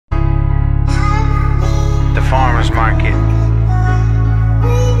farmer's market.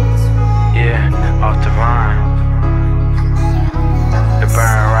 Yeah, off the vine. The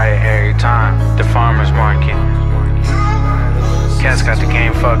Bern right every time. The farmer's market. Cats got the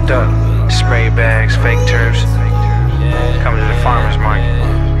game fucked up. Spray bags, fake turfs. Come to the farmer's market.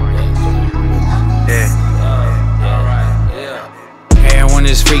 Yeah. Everyone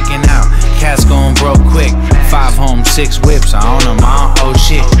is freaking out. Cats going broke quick. 5 homes, 6 whips. I own them, I don't owe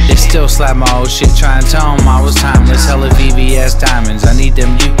shit. They still slap my old shit. Try and tell them I was timeless. Hella VVS diamonds. I need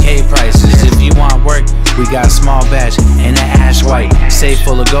them UK prices. If you want work, we got a small batch and an ash white. Safe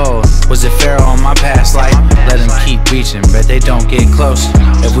full of gold. Was it Pharaoh on my past life? Let them keep reaching, but they don't get close.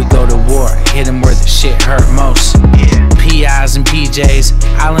 If we go to war, hit them where the shit hurt most. PIs and PJs,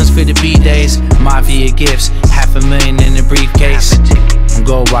 islands for the B-days. Mafia gifts, $500,000 in the briefcase.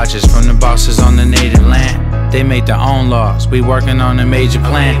 Gold watches from the bosses on the native land. They make their own laws, we working on a major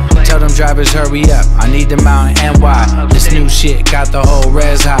plan. Tell them drivers hurry up, I need them out in NY. This new shit got the whole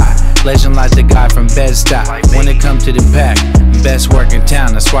res high. Legend like the guy from Bed-Stuy. When it comes to the pack, best work in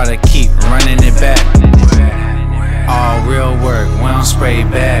town, that's why they keep running it back. All real work, we don't spray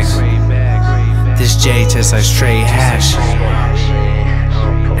bags. This J tastes like straight hash.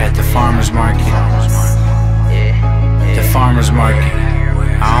 At the farmer's market. The farmer's market.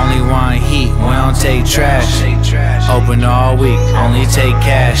 I only want heat, we don't take trash. Open all week, only take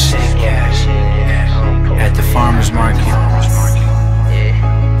cash. At the farmer's market.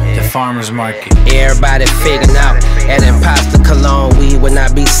 The farmer's market. Everybody figuring out that imposter cologne weed would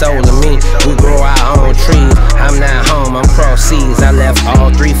not be sold to me. We grow our own trees. I'm not home, I'm cross seas. I left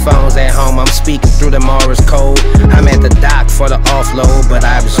all 3 phones at home. I'm speaking through the Morris code. I'm at the dock for the offload, but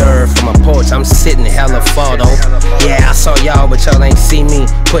I observe from a porch. I'm sitting hella far though. Yeah, I saw y'all, but y'all ain't see me.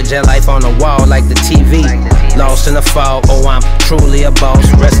 Put your life on the wall like the TV. Lost in the fog, oh I'm truly a boss.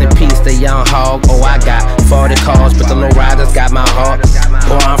 Rest in peace, the young hog. Oh I got 40 cars, but the low riders got my heart.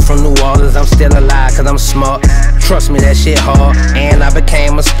 Boy, I'm from New Orleans, I'm still alive cause I'm smart. Trust me, that shit hard, and I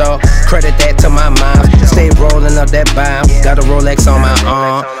became a star. Credit that to my mom. Stay rolling up that bomb. Got a Rolex on my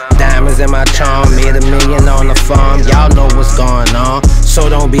arm, diamonds in my charm. Made $1 million on the farm. Y'all know what's going on, so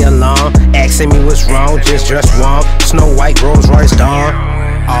don't be alarmed. Asking me what's wrong, just dress warm. Snow White, Rolls Royce Dawn.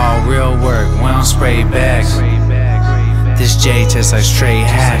 All real work, we don't spray bags. This J tastes like straight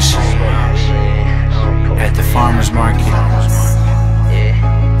hash. At the farmer's market.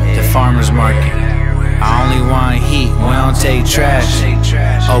 The farmer's market. I only want heat, we don't take trash.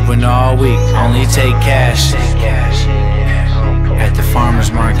 Open all week, only take cash. At the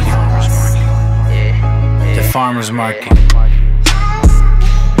farmer's market. The farmer's market.